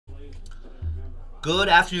Good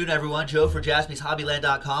afternoon, everyone. Joe for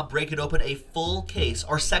JaspysHobbyland.com breaking open a full case,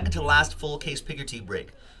 our second to last full case pick your team break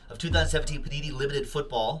of 2017 Panini Limited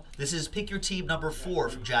Football. This is pick your team number 4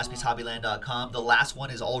 from JaspysHobbyland.com. The last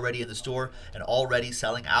one is already in the store and already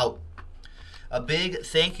selling out. A big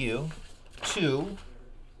thank you to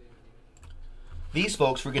these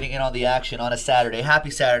folks for getting in on the action on a Saturday.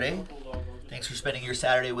 Happy Saturday. Thanks for spending your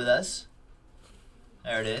Saturday with us.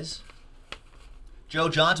 There it is. Joe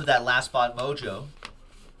Johns with that last spot mojo.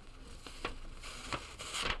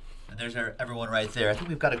 And there's everyone right there. I think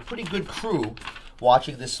we've got a pretty good crew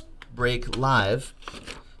watching this break live.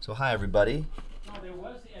 So hi, everybody. No, there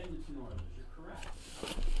was the Edmonton Oilers. You're correct.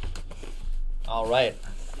 All right.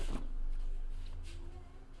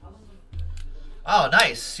 Oh,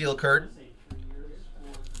 nice. Seal curtain.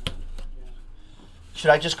 Should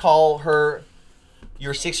I just call her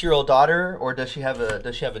your 6-year-old daughter, or does she have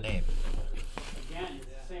a name? Again, it's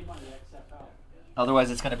the same on the XFL. Otherwise,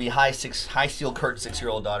 it's going to be high seal curtain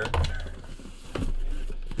 6-year-old daughter.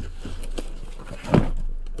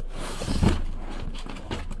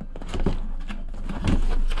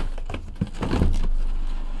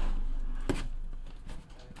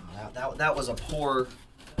 That was a poor.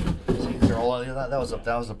 That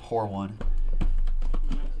was a poor one.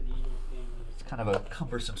 It's kind of a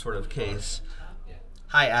cumbersome sort of case.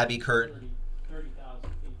 Hi, Abby Curtin.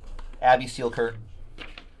 Abby Seal Curtin.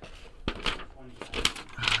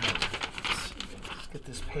 Alright, let's get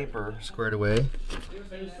this paper squared away.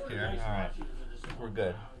 Here, alright. We're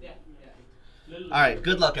good. Alright,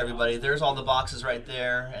 good luck, everybody. There's all the boxes right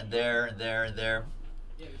there, and there, and there, and there.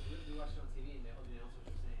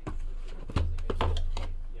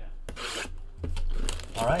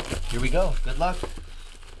 Alright, here we go. Good luck.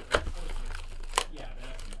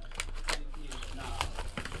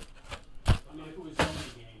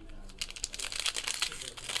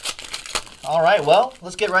 All right, well,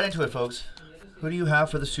 let's get right into it, folks. Who do you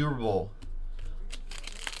have for the Super Bowl?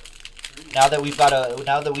 Now that we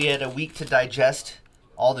had a week to digest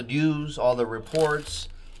all the news, all the reports,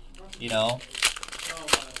 you know,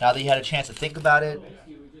 now that you had a chance to think about it,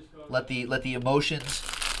 let the emotions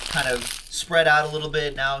kind of spread out a little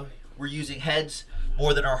bit. Now we're using heads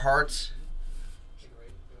more than our hearts.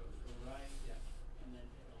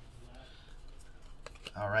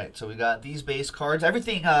 All right, so we got these base cards.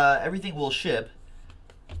 Everything will ship.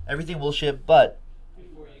 Everything will ship, but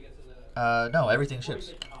no, everything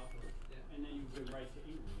ships.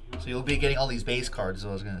 So you'll be getting all these base cards, is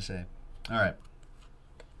what I was gonna say. All right.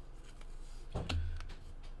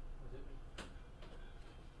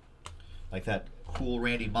 Like that cool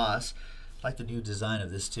Randy Moss. I like the new design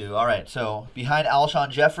of this too. All right, so behind Alshon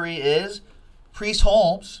Jeffrey is Priest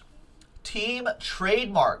Holmes, team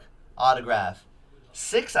trademark autograph.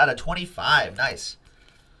 6 out of 25. Nice.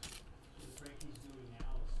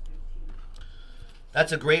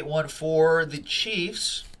 That's a great one for the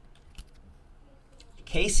Chiefs.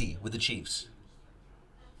 Casey with the Chiefs.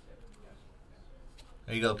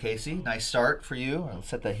 There you go, Casey. Nice start for you. I'll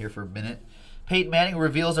set that here for a minute. Peyton Manning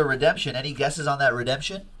reveals a redemption. Any guesses on that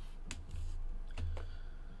redemption?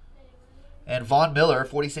 And Von Miller,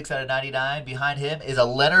 46 out of 99. Behind him is a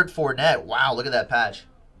Leonard Fournette. Wow, look at that patch.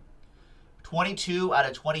 22 out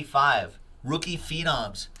of 25. Rookie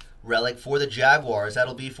Phenoms. Relic for the Jaguars.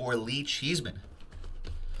 That'll be for Lee Cheeseman.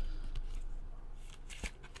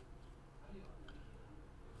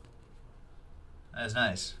 That is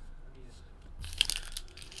nice.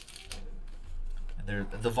 And there,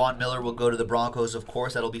 the Von Miller will go to the Broncos, of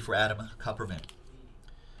course. That'll be for Adam Kupperman.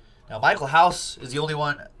 Now, Michael House is the only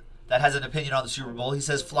one that has an opinion on the Super Bowl. He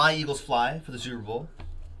says, fly, Eagles, fly for the Super Bowl.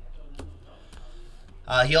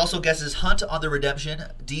 He also guesses Hunt on the redemption.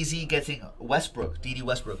 DZ getting Westbrook, D.D.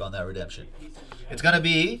 Westbrook on that redemption. It's going to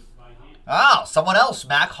be, someone else,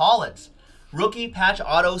 Mac Hollins. Rookie patch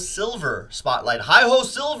auto silver spotlight. Hi-ho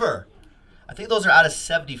silver. I think those are out of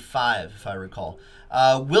 75, if I recall.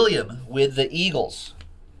 William with the Eagles.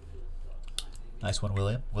 Nice one,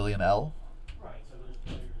 William. William L.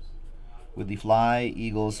 With the fly,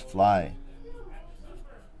 Eagles, fly.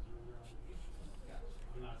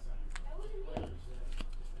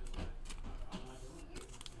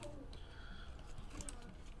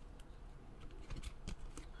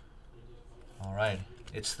 All right,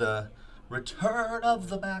 it's the return of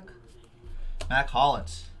the Mac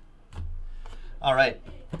Hollins. All right.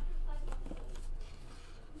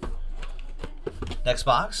 Next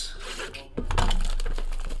box.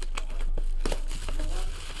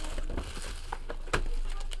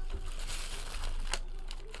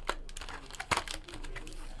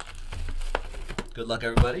 Good luck,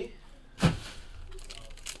 everybody.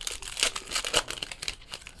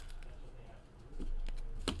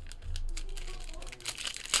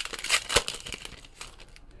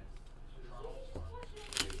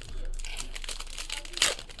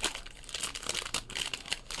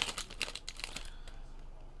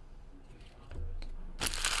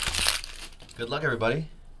 Good luck, everybody.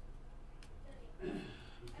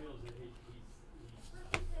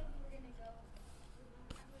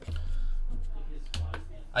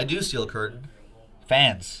 I do Steel Curtain.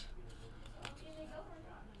 Fans.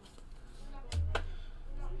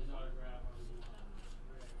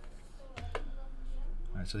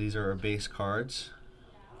 Alright, so these are our base cards.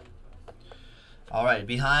 Alright,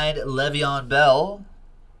 behind Le'Veon Bell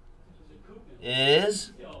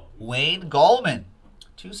is Wayne Gallman.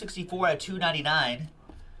 264 out of 299.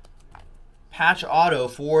 Patch auto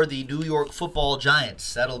for the New York Football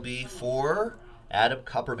Giants. That'll be for Adam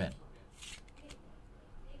Kupperman.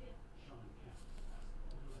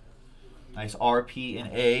 Nice RP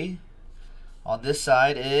and A. On this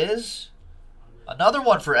side is another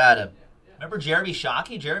one for Adam. Remember Jeremy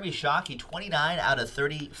Shockey? Jeremy Shockey, 29 out of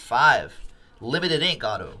 35. Limited ink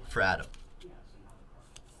auto for Adam.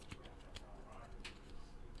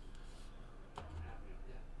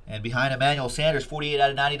 And behind Emmanuel Sanders, 48 out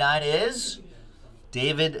of 99 is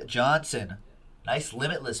David Johnson. Nice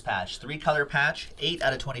limitless patch. 3-color patch, 8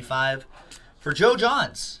 out of 25 for Joe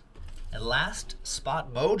Johns. And last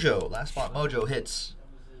spot mojo. Last spot mojo hits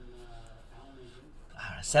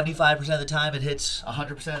 75% of the time. It hits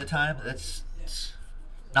 100% of the time. That's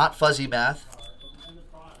not fuzzy math.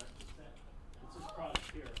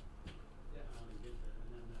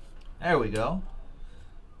 There we go.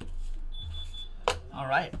 All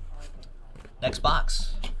right. Next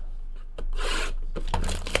box.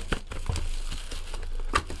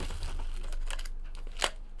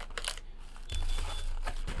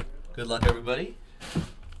 Good luck, everybody.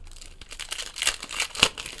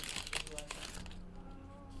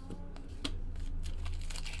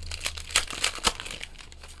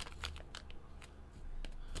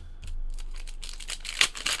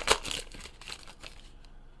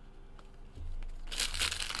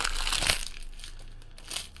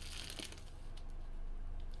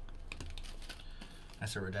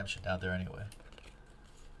 That's a redemption down there anyway.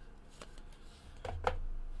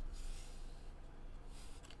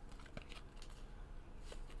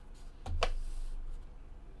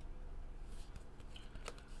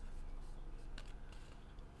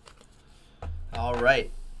 All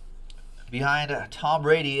right. Behind Tom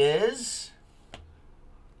Brady is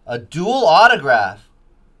a dual autograph.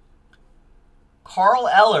 Carl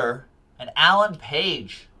Eller and Alan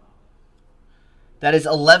Page. That is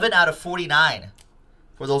 11 out of 49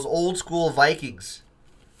 for those old school Vikings.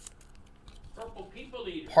 Purple People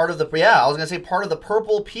Eaters. Part of the, yeah, I was going to say part of the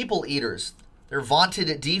Purple People Eaters. Their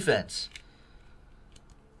vaunted defense.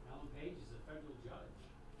 Alan Page is a federal judge.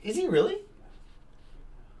 Is he really?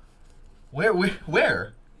 Where? Yeah,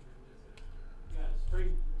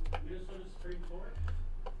 Minnesota Supreme Court.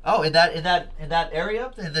 Oh, in that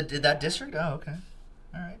area, in that district. Oh, okay.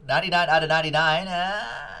 All right. 99 out of 99.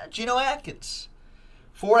 Geno Atkins,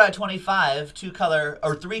 4 out of 25, 2-color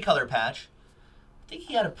or 3-color patch. I think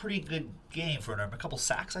he had a pretty good game for him. A couple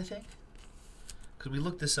sacks, I think. Because we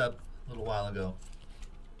looked this up a little while ago.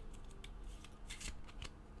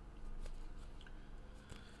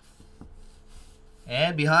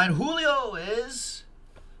 And behind Julio is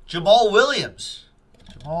Jamal Williams.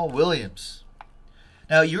 Jamal Williams.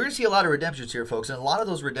 Now, you're going to see a lot of redemptions here, folks, and a lot of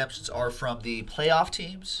those redemptions are from the playoff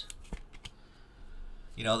teams.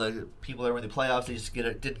 You know, the people that were in the playoffs, they just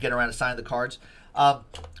didn't get around to sign the cards.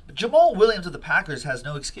 Jamal Williams of the Packers has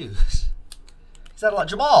no excuse. Is that a lot?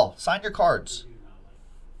 Jamal, sign your cards.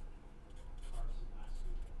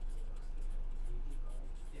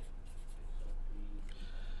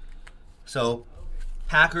 So,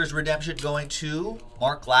 Packers redemption going to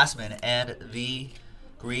Mark Glassman and the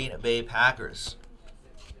Green Bay Packers.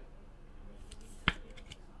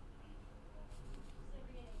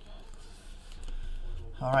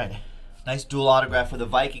 All right. Nice dual autograph for the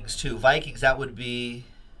Vikings, too. Vikings, that would be...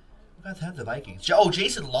 Who got to have the Vikings? Oh,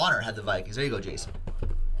 Jason Lawner had the Vikings. There you go, Jason.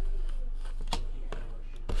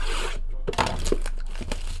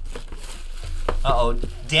 Uh-oh.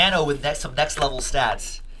 Dano with some next-level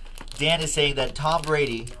stats. Dan is saying that Tom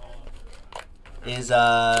Brady is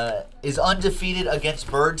undefeated against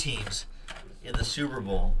bird teams in the Super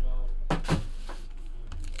Bowl.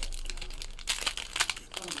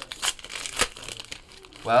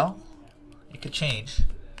 Well, it could change.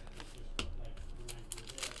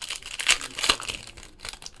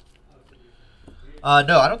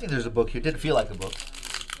 No, I don't think there's a book here. It didn't feel like a book.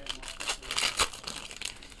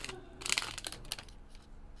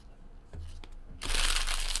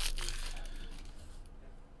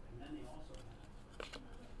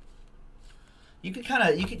 You can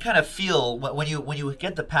kind of feel when you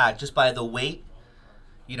get the pack just by the weight,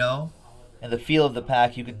 you know, and the feel of the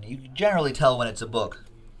pack. You can generally tell when it's a book.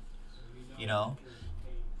 You know,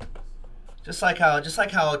 just like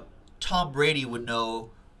how Tom Brady would know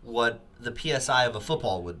what the PSI of a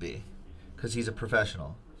football would be, because he's a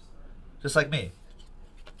professional, just like me.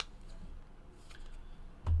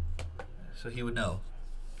 So he would know.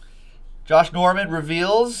 Josh Norman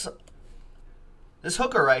reveals this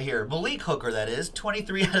Hooker right here, Malik Hooker, that is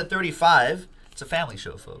 23 out of 35. It's a family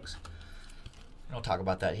show, folks. We don't talk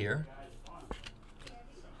about that here.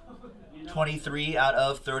 23 out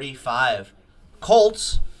of 35.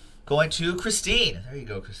 Colts going to Christine. There you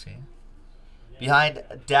go, Christine. Behind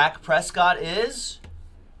Dak Prescott is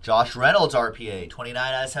Josh Reynolds, RPA,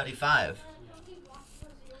 29 out of 75.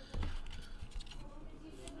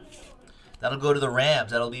 That'll go to the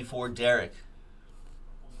Rams. That'll be for Derek.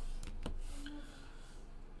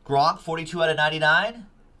 Gronk, 42 out of 99.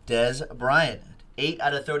 Dez Bryant, 8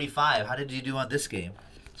 out of 35. How did you do on this game?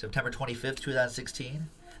 September 25th, 2016.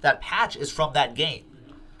 That patch is from that game.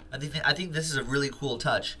 I think this is a really cool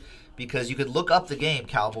touch because you could look up the game,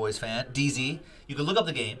 Cowboys fan, DZ. You could look up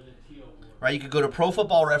the game, right? You could go to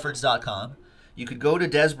ProFootballReference.com. You could go to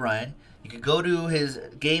Dez Bryant. You could go to his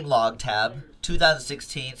game log tab,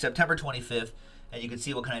 2016, September 25th, and you can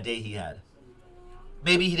see what kind of day he had.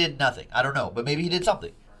 Maybe he did nothing. I don't know, but maybe he did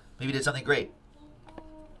something. Maybe he did something great.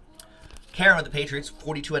 Karen with the Patriots,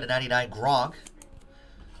 42 out of 99. Gronk.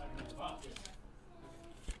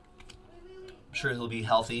 I'm sure he'll be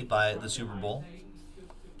healthy by the Super Bowl.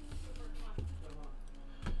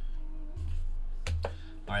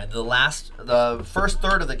 All right, the first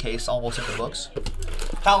third of the case almost in the books.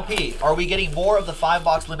 Kyle P, are we getting more of the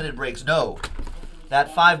 5-box limited breaks? No.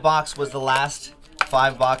 That 5-box was the last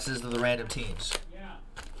 5 boxes of the random teams.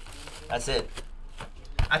 That's it.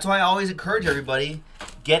 That's why I always encourage everybody,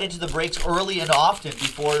 get into the breaks early and often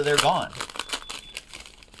before they're gone.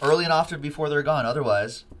 Early and often before they're gone.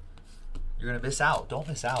 Otherwise, you're going to miss out. Don't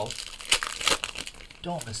miss out.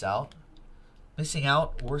 Don't miss out. Missing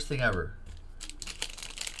out, worst thing ever.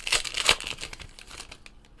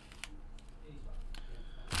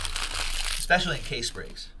 Especially in case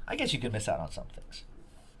breaks. I guess you can miss out on some things.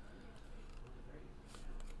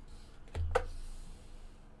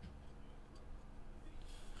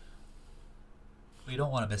 We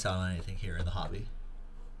don't want to miss out on anything here in the hobby.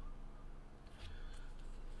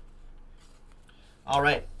 All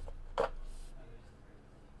right.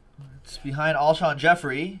 It's behind Alshon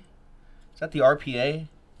Jeffrey. Is that the RPA?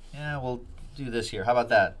 Yeah, we'll do this here. How about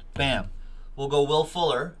that? Bam. We'll go Will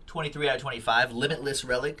Fuller, 23 out of 25. Limitless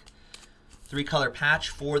relic. 3-color patch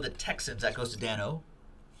for the Texans. That goes to Dano.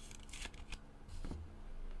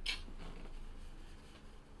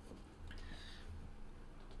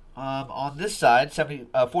 On this side,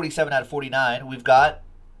 47 out of 49, we've got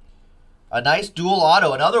a nice dual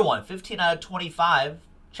auto. Another one, 15 out of 25.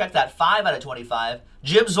 Check that, 5 out of 25.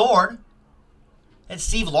 Jim Zorn and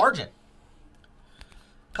Steve Largent.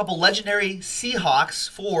 A couple legendary Seahawks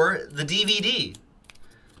for the DVD.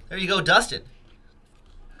 There you go, Dustin.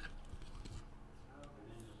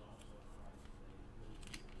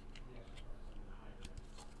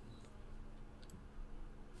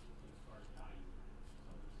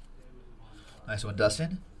 Nice one,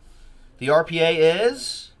 Dustin. The RPA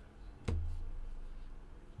is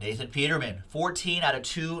Nathan Peterman, 14 out of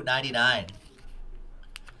 299.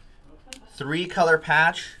 3-color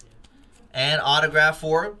patch and autograph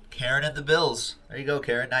for Karen at the Bills. There you go,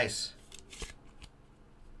 Karen. Nice.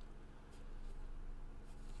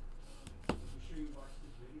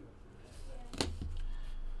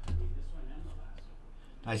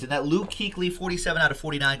 Nice. And that Luke Kuechly, 47 out of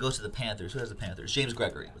 49, goes to the Panthers. Who has the Panthers? James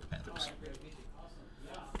Gregory with the Panthers.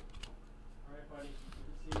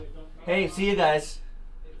 Hey, see you guys.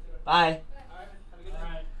 Bye.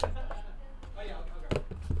 All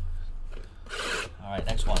right,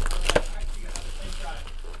 next one.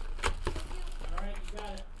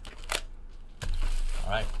 All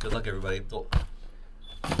right, good luck, everybody. Those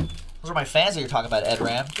are my fans that you're talking about, Ed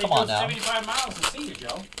Ram. Come on now. 75 miles to see you,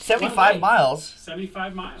 Joe. 75 miles?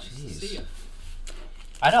 75 miles to see you.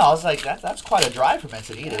 I know. I was like, that's quite a drive from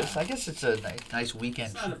Encinitas. I guess it's a nice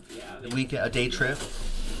weekend, a day trip.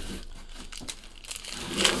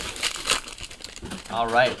 All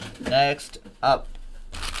right, next up.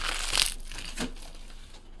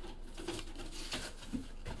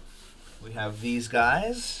 We have these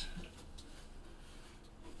guys.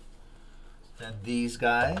 Then these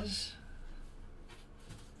guys.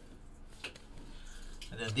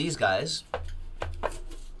 And then these guys.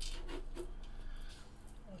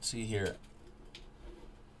 Let's see here.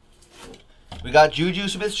 We got Juju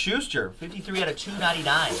Smith-Schuster, 53 out of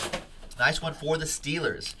 299. Nice one for the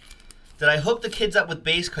Steelers. Did I hook the kids up with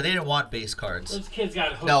base cards? They didn't want base cards. Those kids got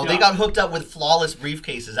hooked up. No, they got hooked up with flawless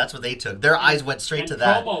briefcases. That's what they took. Their eyes went straight to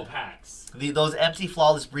that. Promo packs. Those empty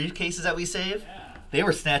flawless briefcases that we saved, Yeah. they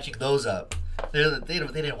were snatching those up. They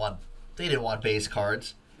didn't want base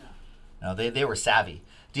cards. No, they were savvy.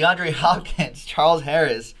 DeAndre Hopkins, Charles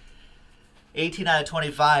Harris, 18 out of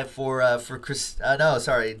 25 for Chris.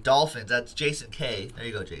 Dolphins. That's Jason K. There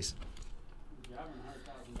you go, Jason.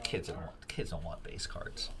 Kids don't want base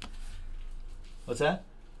cards. What's that?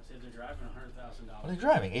 I said they're driving $100,000. What are they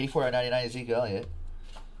driving? 84 out of 99 Ezekiel Elliott.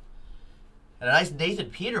 And a nice Nathan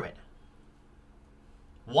Peterman.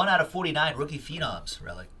 1 out of 49 rookie phenoms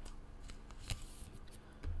relic.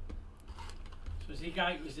 So was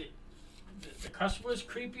it the customer was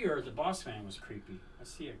creepy or the boss man was creepy? I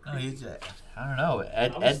see a creepy. No, I don't know.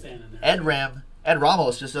 Ed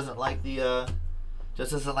Ramos just doesn't like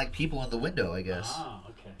people in the window, I guess. Ah,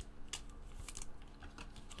 okay.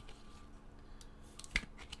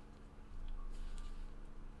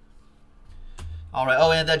 All right.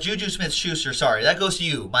 Oh, and that Juju Smith-Schuster, sorry. That goes to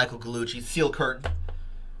you, Michael Gallucci. Seal Curtain.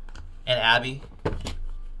 And Abby.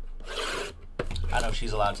 I don't know if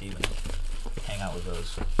she's allowed to even hang out with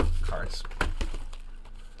those cards.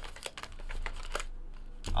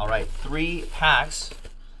 All right. 3 packs.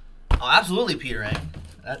 Oh, absolutely, Peter Ang.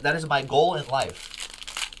 That is my goal in life.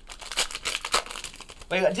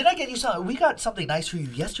 Wait, did I get you something? We got something nice for you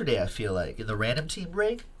yesterday, I feel like, in the random team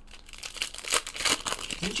break.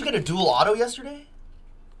 Didn't you get a dual auto yesterday?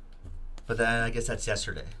 But then I guess that's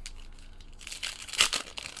yesterday.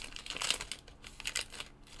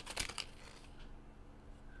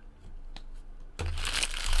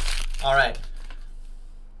 All right.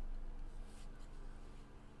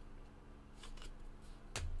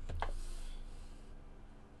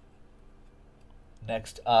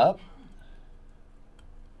 Next up.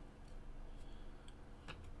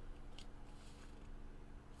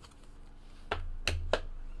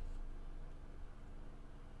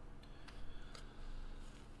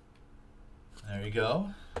 There you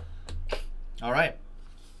go. All right.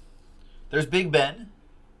 There's Big Ben.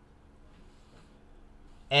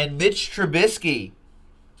 And Mitch Trubisky.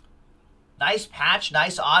 Nice patch,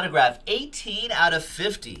 nice autograph. 18 out of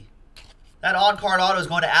 50. That on-card auto is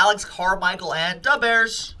going to Alex Carmichael and the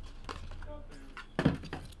Bears.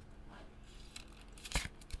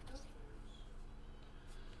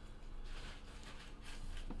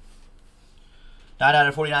 Nine out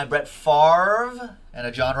of 49, Brett Favre and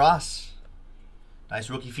a John Ross. Nice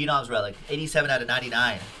rookie phenoms relic. 87 out of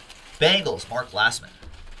 99. Bengals, Mark Glassman.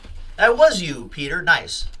 That was you, Peter.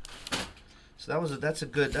 Nice. So that's a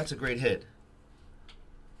great hit.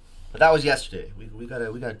 But that was yesterday. We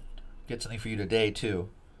gotta get something for you today too.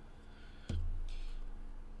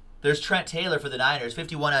 There's Trent Taylor for the Niners,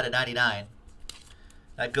 51 out of 99.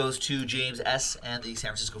 That goes to James S. and the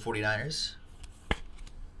San Francisco 49ers.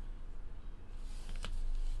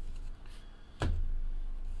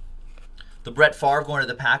 The Brett Favre going to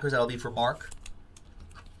the Packers. That'll be for Mark.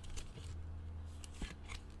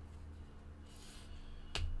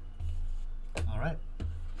 All right.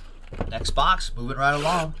 Next box. Moving right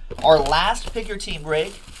along. Our last pick your team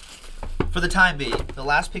break for the time being. The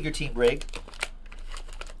last pick your team break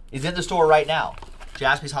is in the store right now.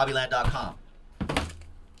 JaspysHobbyland.com.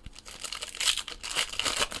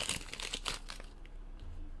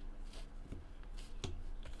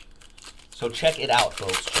 So check it out,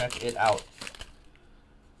 folks. Check it out.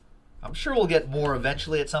 I'm sure we'll get more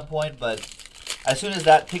eventually at some point, but as soon as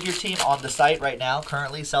that pick your team on the site right now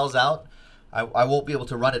currently sells out, I won't be able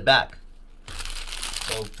to run it back.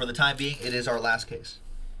 So for the time being, it is our last case.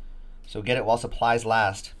 So get it while supplies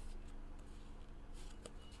last.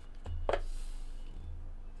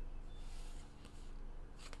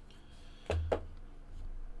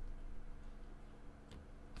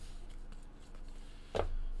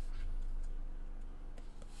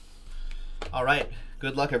 All right.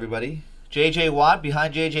 Good luck, everybody. J.J. Watt.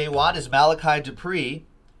 Behind J.J. Watt is Malachi Dupree.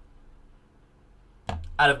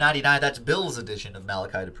 Out of 99. That's Bill's edition of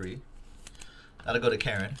Malachi Dupree. That'll go to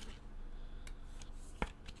Karen.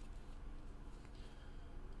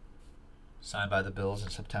 Signed by the Bills in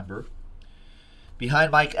September.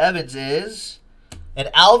 Behind Mike Evans is an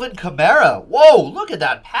Alvin Kamara. Whoa, look at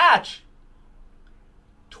that patch.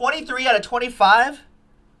 23 out of 25.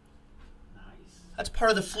 That's part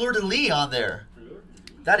of the fleur-de-lis on there.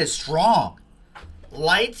 That is strong.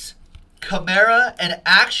 Lights, Kamara, and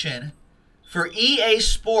action for EA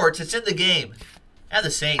Sports. It's in the game. And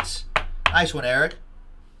the Saints. Nice one, Eric.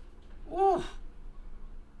 Woo.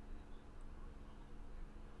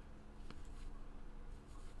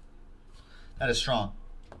 That is strong.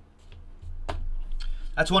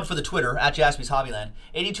 That's one for the Twitter, at Jaspys Hobbyland.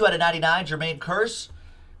 82 out of 99, Jermaine Kearse.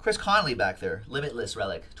 Chris Conley back there, limitless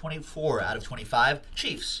relic. 24 out of 25,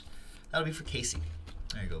 Chiefs. That'll be for Casey.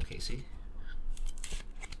 There you go, Casey.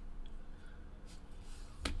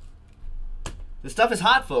 This stuff is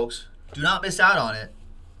hot, folks. Do not miss out on it.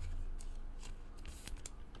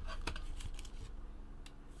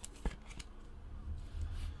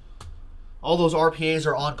 All those RPAs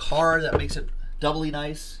are on card. That makes it doubly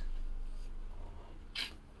nice.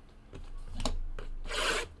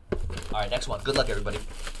 All right, next one. Good luck, everybody.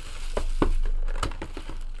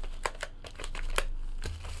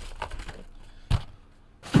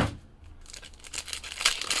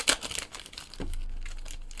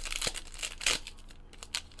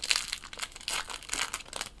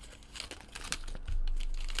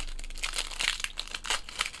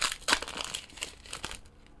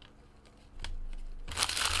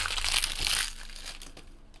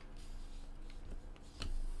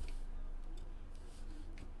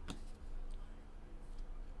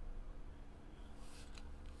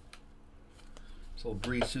 So we'll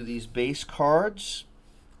breeze through these base cards.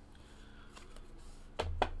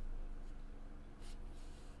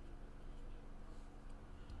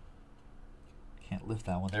 Can't lift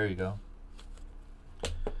that one. There you go.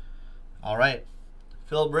 All right.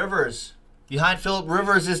 Phillip Rivers. Behind Phillip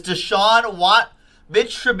Rivers is Deshaun Watt,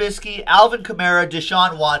 Mitch Trubisky, Alvin Kamara,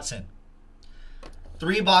 Deshaun Watson.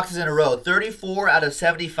 3 boxes in a row. 34 out of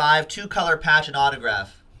 75. 2-color patch and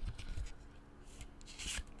autograph.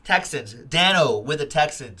 Texans. Dano with the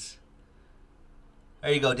Texans.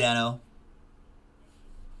 There you go, Dano.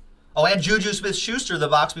 Oh, and Juju Smith-Schuster, the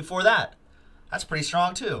box before that. That's pretty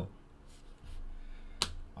strong, too.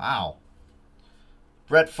 Wow.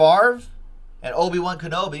 Brett Favre and Obi-Wan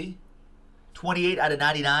Kenobi. 28 out of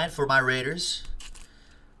 99 for my Raiders.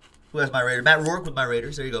 Who has my Raiders? Matt Rourke with my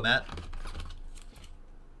Raiders. There you go, Matt.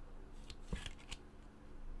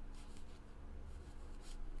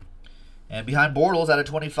 And behind Bortles out of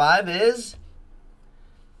 25 is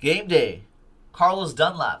Game Day. Carlos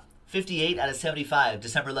Dunlap, 58 out of 75,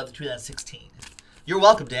 December 11th, 2016. You're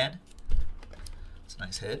welcome, Dan. That's a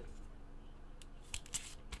nice hit.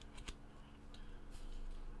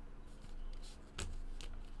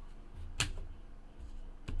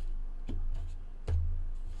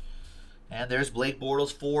 And there's Blake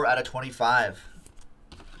Bortles, 4 out of 25.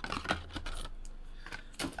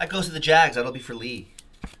 That goes to the Jags. That'll be for Lee.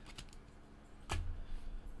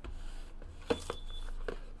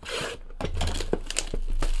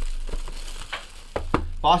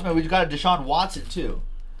 Bossman, we got a Deshaun Watson, too.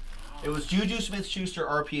 It was Juju Smith-Schuster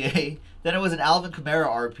RPA. Then it was an Alvin Kamara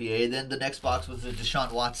RPA. Then the next box was the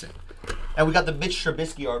Deshaun Watson. And we got the Mitch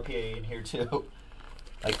Trubisky RPA in here, too.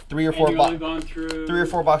 Like 3 or 4 boxes. 3 or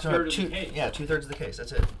 4 boxes. Yeah, 2/3 of the case.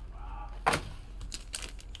 That's it. Wow.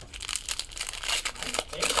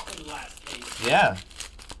 Yeah.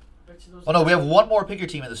 Oh, no, we have one more pick your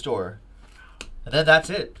team in the store. And then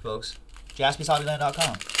that's it, folks.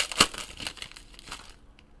 JaspysHobbyland.com.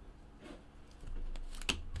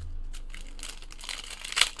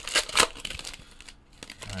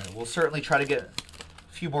 We'll certainly try to get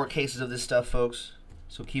a few more cases of this stuff, folks.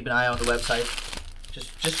 So keep an eye on the website.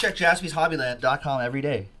 Just check JaspysHobbyland.com every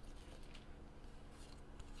day.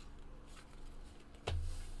 All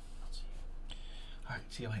right,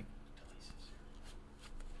 see you, Mike.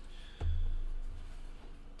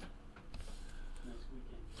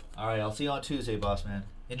 All right, I'll see you on Tuesday, boss man.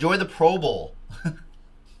 Enjoy the Pro Bowl.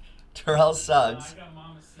 Terrell Suggs.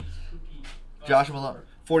 Josh Malone.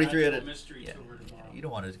 43 out of. Yeah. You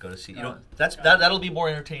don't want to go to see. You don't. That'll be more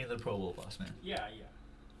entertaining than the Pro Bowl, boss man. Yeah.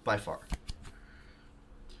 By far.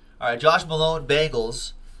 All right, Josh Malone,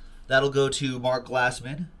 Bengals. That'll go to Mark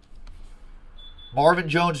Glassman. Marvin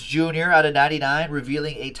Jones Jr. out of 99,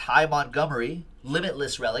 revealing a Ty Montgomery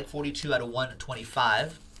limitless relic, 42 out of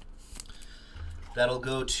 125. That'll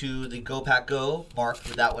go to the Go Pack Go, Mark,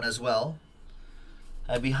 with that one as well.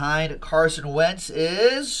 And behind Carson Wentz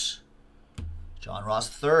is John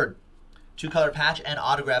Ross III. 2-color patch and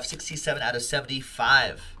autograph, 67 out of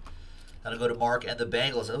 75. That'll go to Mark and the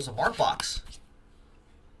Bengals. That was a Mark box.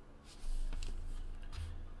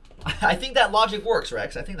 I think that logic works,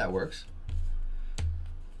 Rex. I think that works.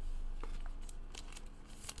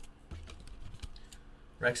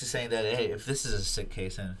 Rex is saying that, hey, if this is a sick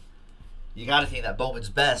case, then you got to think that Bowman's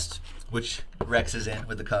best, which Rex is in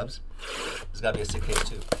with the Cubs, there's got to be a sick case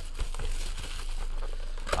too.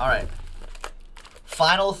 All right.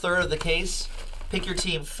 Final third of the case. Pick your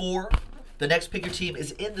team 4. The next pick your team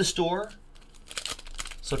is in the store.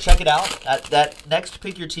 So check it out. That next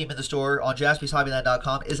pick your team in the store on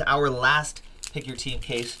JaspysHobbyland.com is our last pick your team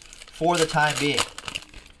case for the time being.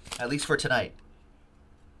 at least for tonight.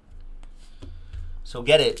 So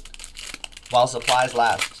get it while supplies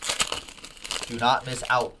last. Do not miss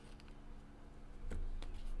out.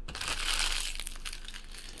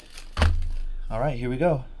 All right, here we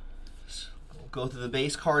go. So we'll go through the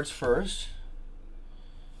base cards first,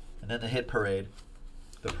 and then the hit parade.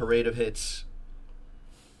 The parade of hits.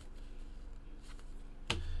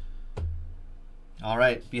 All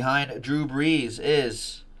right, behind Drew Brees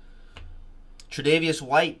is Tre'Davious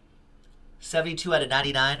White, 72 out of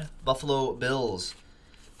 99, Buffalo Bills.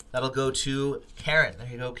 That'll go to Karen. There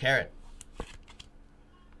you go, Karen.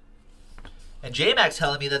 And J-Max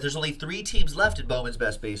telling me that there's only 3 teams left in Bowman's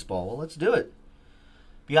Best Baseball. Well, let's do it.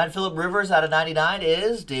 Behind Phillip Rivers out of 99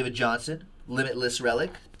 is David Johnson, Limitless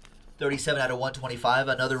Relic, 37 out of 125.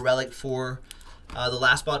 Another relic for the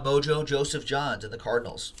Last Spot Mojo, Joseph Johns and the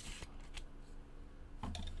Cardinals.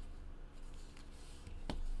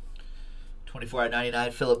 24 out of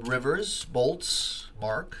 99, Phillip Rivers, Bolts,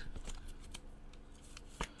 Mark.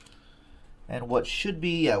 And what should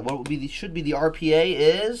be, should be the RPA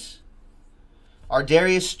is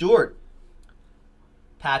Ardarius Stewart.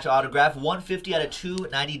 Patch autograph, 150 out of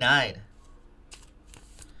 299.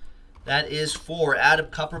 That is for Adam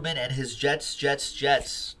Kupperman and his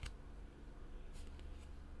Jets.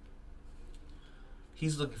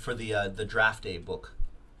 He's looking for the draft day book.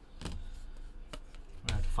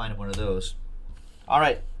 I have to find him one of those. All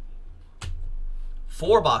right,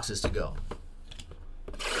 4 boxes to go.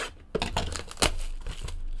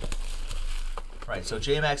 All right, so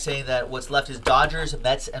J-Max saying that what's left is Dodgers,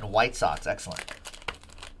 Mets, and White Sox. Excellent.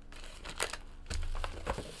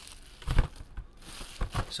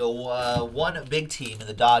 So one big team in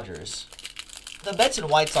the Dodgers. The Mets and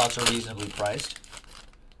White Sox are reasonably priced.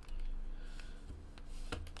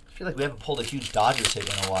 I feel like we haven't pulled a huge Dodgers hit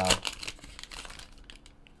in a while.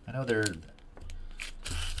 I know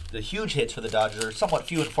the huge hits for the Dodgers are somewhat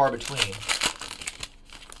few and far between.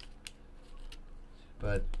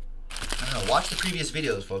 But, I don't know. Watch the previous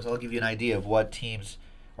videos, folks. I'll give you an idea of what teams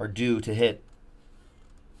are due to hit.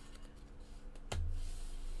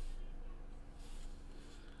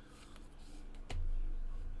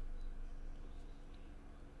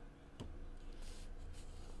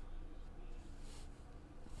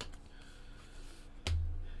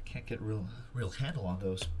 Can't get real handle on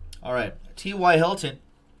those. All right, T.Y. Hilton,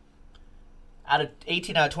 out of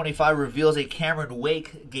 18 out of 25, reveals a Cameron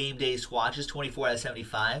Wake game day swatches, 24 out of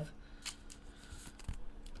 75.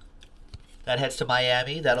 That heads to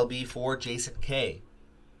Miami. That'll be for Jason K.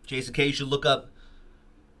 Jason K, you should look up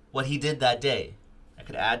what he did that day. I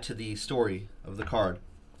could add to the story of the card.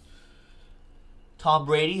 Tom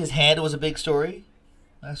Brady, his hand was a big story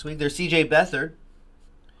last week. There's C.J. Beathard,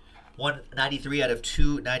 193 out of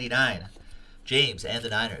 299. James and the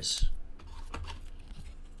Niners.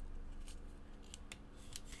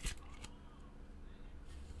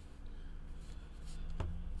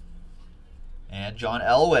 And John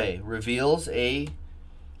Elway reveals a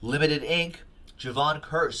limited ink Javon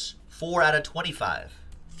Curse, 4 out of 25.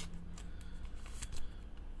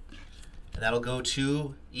 And that'll go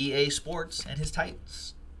to EA Sports and his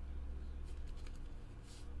Titans.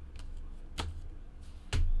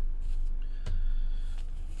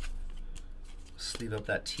 Leave up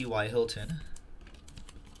that T.Y. Hilton.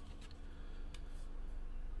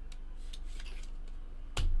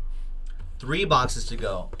 Three boxes to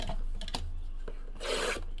go.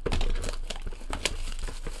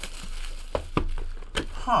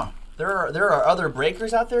 Huh. There are other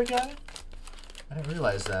breakers out there, Gavin? I didn't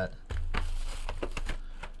realize that.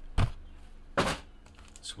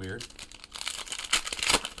 It's weird.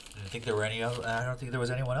 I didn't think there were any other, I don't think there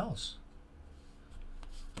was anyone else.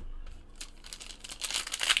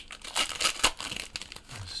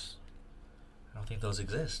 I don't think those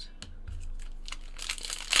exist.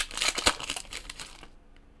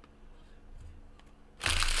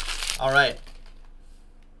 All right.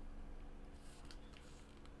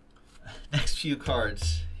 Next few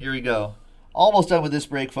cards. Here we go. Almost done with this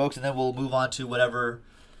break, folks, and then we'll move on to whatever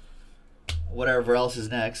else is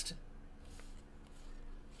next.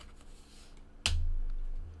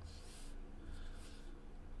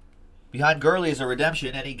 Behind Gurley is a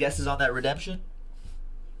redemption. Any guesses on that redemption?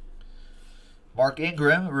 Mark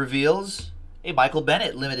Ingram reveals a Michael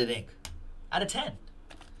Bennett limited ink out of 10.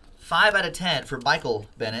 5 out of 10 for Michael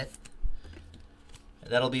Bennett.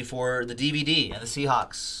 That'll be for the DVD and the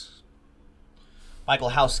Seahawks. Michael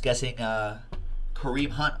House guessing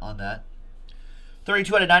Kareem Hunt on that.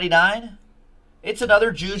 32 out of 99. It's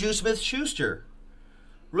another Juju Smith-Schuster.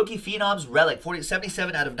 Rookie Phenoms Relic,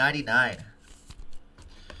 77 out of 99.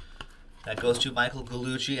 That goes to Michael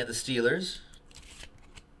Gallucci and the Steelers.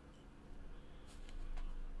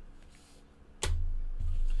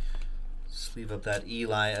 Sleeve up that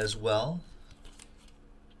Eli as well.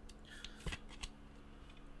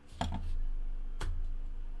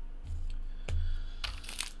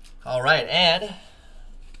 All right, and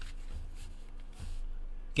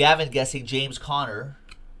Gavin guessing James Conner.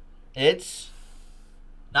 It's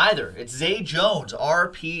neither. It's Zay Jones,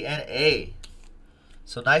 RP and A.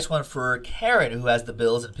 So nice one for Karen, who has the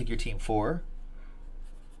Bills and pick your team 4.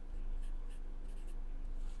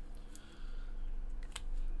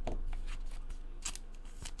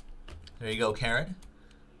 There you go, Karen.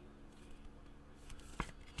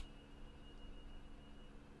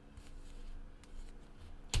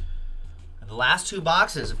 And the last 2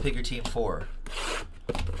 boxes of pick your team 4.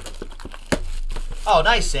 Oh,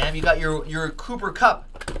 nice, Sam. You got your Cooper Cup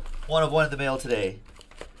 1 of 1 in the mail today.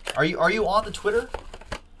 Are you on the Twitter?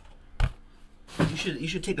 You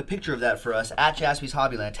should take a picture of that for us at Jaspys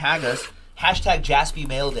Hobbyland. Tag us, hashtag Jaspy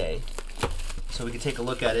Mail Day, so we can take a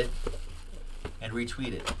look at it and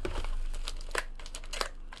retweet it.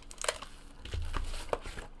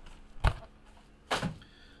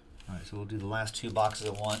 All right, so we'll do the last 2 boxes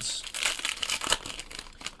at once.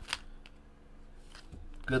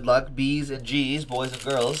 Good luck, B's and G's, boys and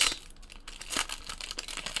girls.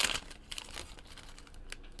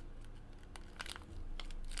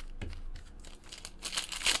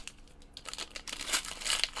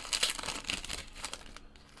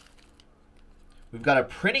 We've got a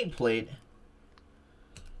printing plate.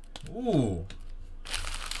 Ooh.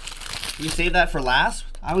 Can we save that for last?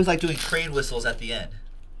 I always like doing train whistles at the end.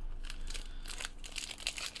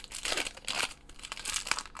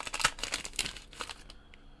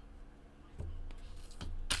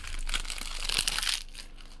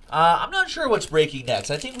 I'm not sure what's breaking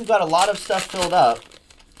next. I think we've got a lot of stuff filled up.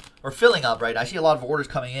 Or filling up, right? I see a lot of orders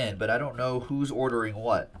coming in, but I don't know who's ordering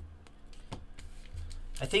what.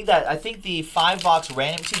 I think the 5-box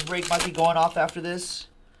random team break might be going off after this.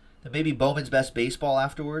 Then maybe Bowman's Best Baseball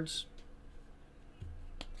afterwards.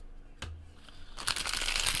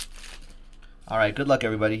 All right, good luck,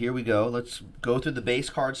 everybody. Here we go. Let's go through the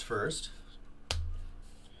base cards first.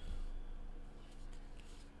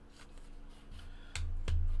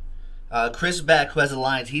 Chris Beck, who has the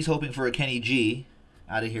Lions, he's hoping for a Kenny G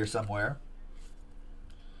out of here somewhere.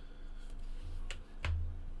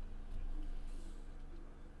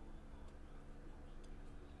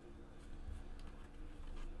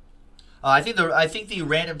 I think the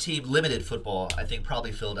random team limited football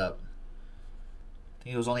probably filled up. I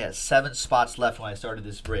think it was only at 7 spots left when I started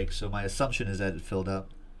this break, so my assumption is that it filled up.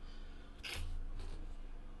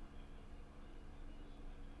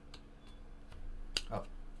 Oh,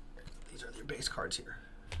 these are their base cards here.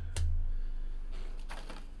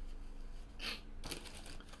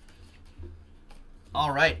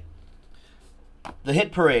 All right. The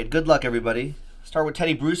hit parade. Good luck, everybody. Start with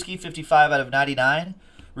Teddy Bruschi, 55 out of 99.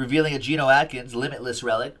 Revealing a Geno Atkins, Limitless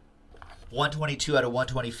Relic. 122 out of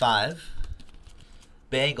 125.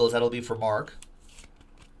 Bengals, that'll be for Mark.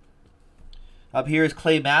 Up here is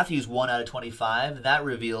Clay Matthews, 1 out of 25. That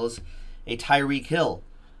reveals a Tyreek Hill,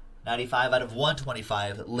 95 out of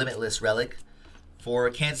 125. Limitless Relic for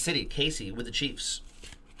Kansas City. Casey with the Chiefs.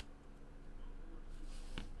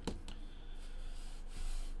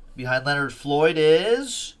 Behind Leonard Floyd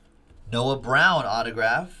is Noah Brown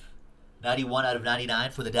autograph. 91 out of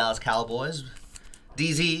 99 for the Dallas Cowboys.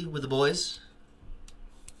 DZ with the boys.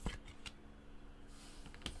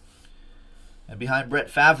 And behind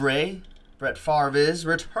Brett Favre is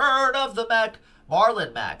Return of the Mac,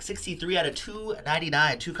 Marlon Mack. 63 out of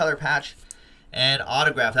 299. 2-color patch and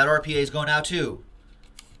autograph. That RPA is going out to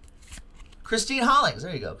Christine Hollings.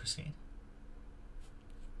 There you go, Christine.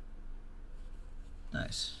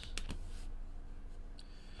 Nice.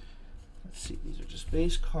 Let's see, these are just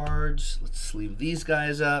base cards. Let's sleeve these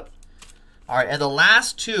guys up. All right, and the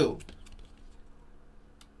last two.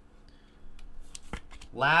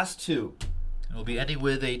 And we'll be ending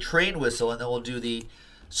with a train whistle, and then we'll do the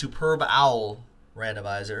Superb Owl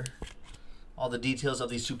randomizer. All the details of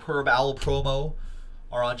the Superb Owl promo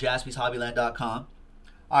are on JaspysHobbyland.com.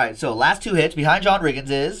 All right, so last 2 hits. Behind John Riggins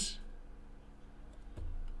is...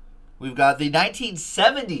 We've got the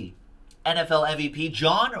 1970 NFL MVP,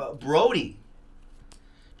 John Brody.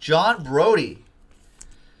 John Brody.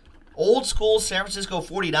 Old school San Francisco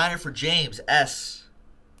 49er for James S.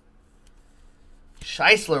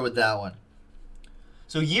 Scheisler with that one.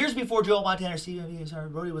 So years before Joe Montana or Steve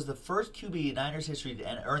Brody was the first QB in Niners history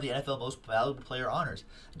to earn the NFL Most Valuable Player honors.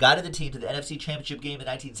 Guided the team to the NFC Championship game in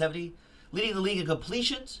 1970, leading the league in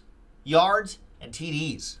completions, yards, and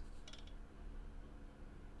TDs.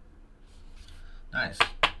 Nice.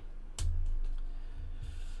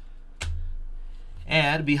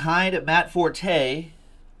 And behind Matt Forte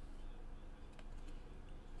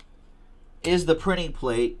is the printing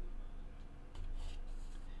plate.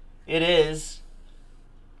 It is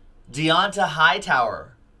Deonta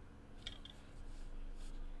Hightower.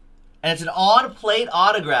 And it's an on-plate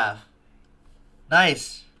autograph.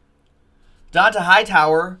 Nice. Deonta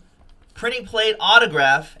Hightower, printing plate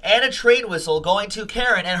autograph, and a trade whistle going to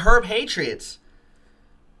Karen and her Patriots.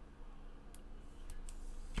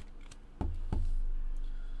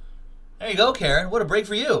 There you go, Karen. What a break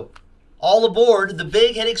for you. All aboard the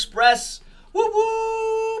Big Hit Express. Whoop,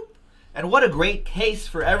 whoop. And what a great case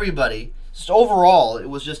for everybody. Just overall, it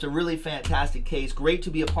was just a really fantastic case. Great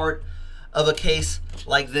to be a part of a case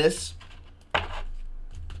like this. I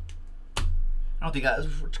don't think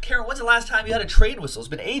Karen, when's the last time you had a trade whistle? It's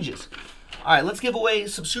been ages. All right, let's give away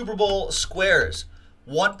some Super Bowl squares.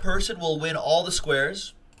 One person will win all the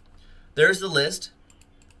squares. There's the list.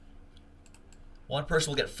 One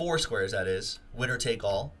person will get 4 squares, that is. Winner take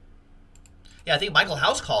all. Yeah, I think Michael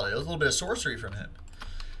House called it. It was a little bit of sorcery from him.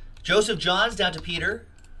 Joseph Johns down to Peter.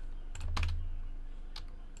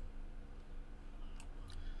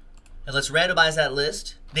 And let's randomize that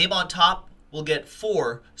list. Name on top will get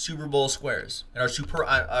 4 Super Bowl squares. And our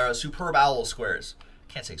Superb Owl squares.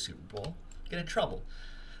 Can't say Super Bowl. Get in trouble.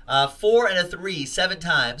 4 and a 3, 7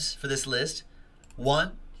 times for this list.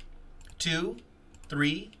 1, 2,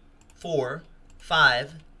 3, 4,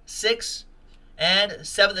 5, 6, and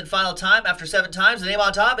 7th and final time. After 7 times, the name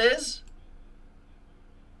on top is...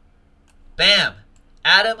 Bam!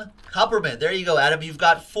 Adam Kupperman. There you go, Adam. You've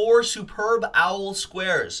got 4 Superb Owl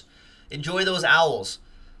squares. Enjoy those owls.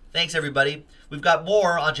 Thanks, everybody. We've got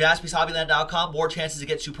more on JaspysHobbyland.com. More chances to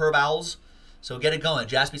get Superb Owls. So get it going.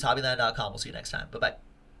 JaspysHobbyland.com. We'll see you next time. Bye-bye.